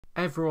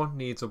everyone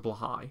needs a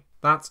Blahaj.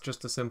 That's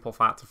just a simple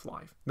fact of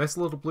life. This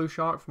little blue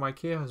shark from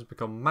IKEA has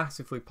become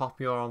massively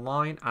popular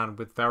online and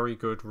with very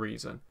good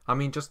reason. I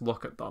mean, just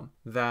look at them.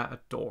 They're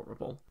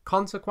adorable.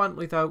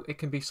 Consequently though, it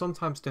can be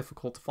sometimes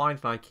difficult to find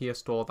an IKEA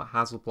store that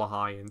has a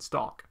Blahaj in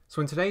stock.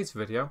 So in today's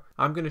video,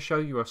 I'm going to show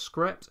you a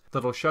script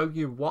that'll show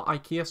you what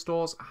IKEA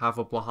stores have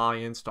a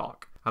Blahaj in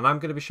stock. And I'm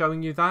going to be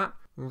showing you that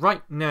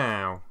right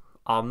now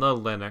on the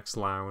Linux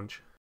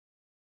Lounge.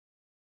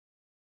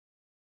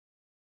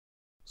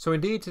 So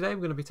indeed, today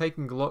we're going to be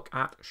taking a look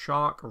at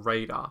Shark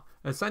Radar.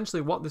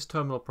 Essentially what this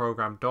terminal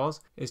program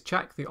does is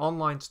check the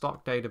online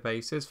stock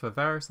databases for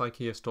various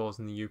IKEA stores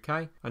in the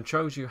UK and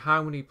shows you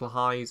how many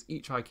Blahajs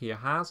each IKEA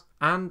has,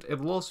 and it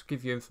will also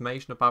give you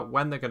information about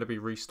when they're going to be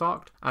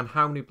restocked and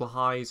how many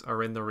Blahajs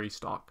are in the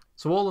restock.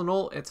 So all in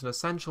all, it's an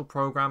essential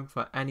program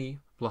for any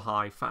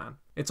Blahaj fan.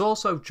 It's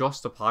also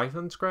just a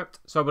Python script,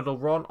 so it'll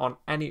run on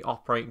any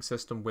operating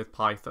system with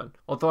Python,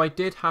 although I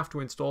did have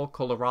to install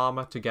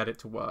Colorama to get it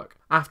to work.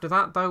 After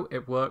that though,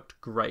 it worked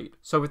great.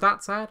 So with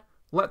that said,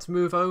 let's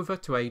move over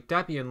to a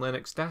Debian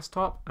Linux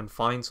desktop and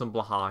find some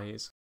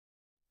Blahajs.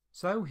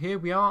 So here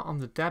we are on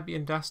the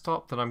Debian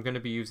desktop that I'm going to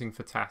be using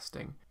for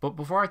testing. But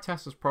before I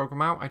test this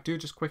program out, I do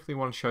just quickly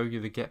want to show you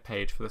the Git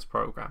page for this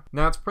program.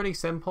 Now it's pretty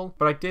simple,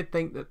 but I did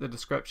think that the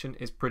description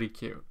is pretty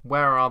cute.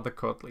 Where are the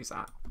cuddlies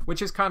at?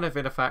 Which is kind of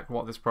in effect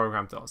what this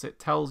program does. It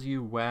tells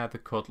you where the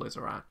cuddlies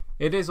are at.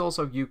 It is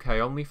also UK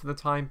only for the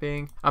time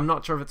being. I'm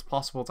not sure if it's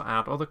possible to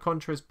add other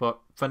countries, but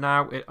for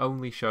now it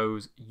only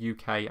shows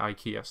UK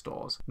IKEA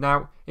stores.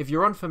 Now, if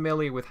you're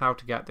unfamiliar with how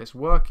to get this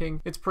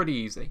working, it's pretty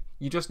easy.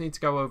 You just need to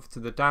go over to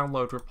the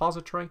download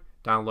repository,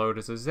 download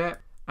as a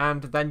zip,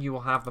 and then you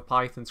will have the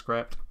Python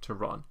script to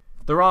run.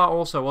 There are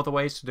also other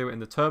ways to do it in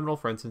the terminal.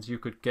 For instance, you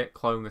could git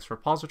clone this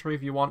repository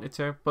if you wanted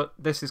to, but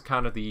this is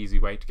kind of the easy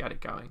way to get it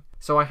going.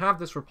 So I have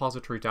this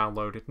repository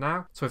downloaded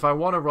now, so if I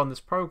want to run this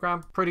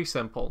program, pretty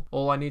simple.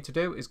 All I need to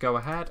do is go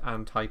ahead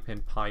and type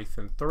in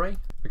Python 3,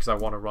 because I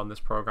want to run this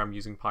program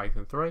using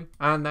Python 3,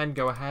 and then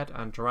go ahead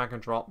and drag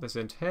and drop this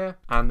into here,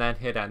 and then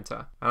hit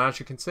enter. And as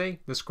you can see,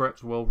 the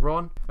script will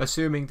run,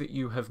 assuming that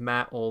you have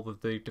met all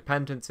of the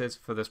dependencies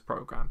for this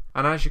program.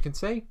 And as you can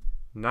see,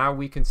 now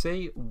we can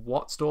see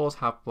what stores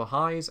have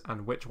Blahajs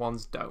and which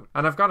ones don't.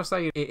 And I've got to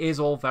say, it is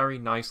all very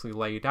nicely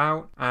laid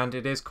out and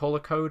it is color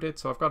coded,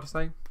 so I've got to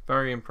say,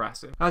 very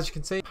impressive. As you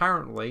can see,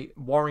 apparently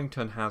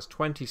Warrington has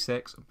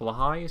 26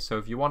 Blahajs, so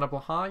if you want a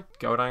Blahaj,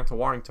 go down to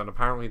Warrington.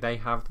 Apparently they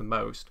have the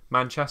most.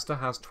 Manchester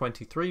has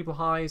 23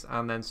 Blahajs,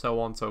 and then so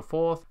on and so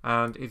forth.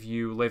 And if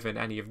you live in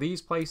any of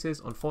these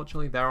places,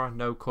 unfortunately there are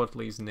no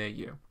cuddlies near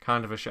you.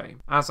 Kind of a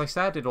shame. As I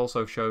said, it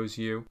also shows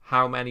you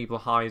how many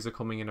Blahajs are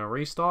coming in a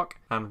restock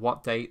and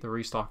what date the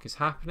restock is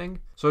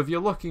happening. So if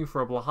you're looking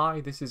for a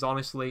Blahaj, this is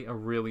honestly a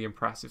really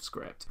impressive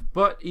script.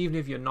 But even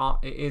if you're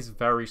not, it is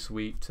very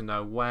sweet to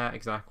know where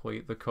exactly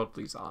the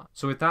cuddlies are.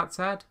 So with that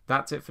said,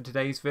 that's it for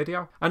today's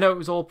video. I know it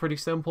was all pretty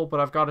simple, but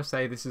I've got to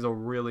say this is a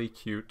really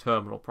cute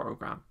terminal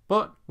program.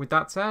 But with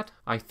that said,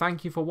 I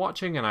thank you for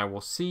watching and I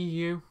will see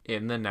you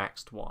in the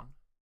next one.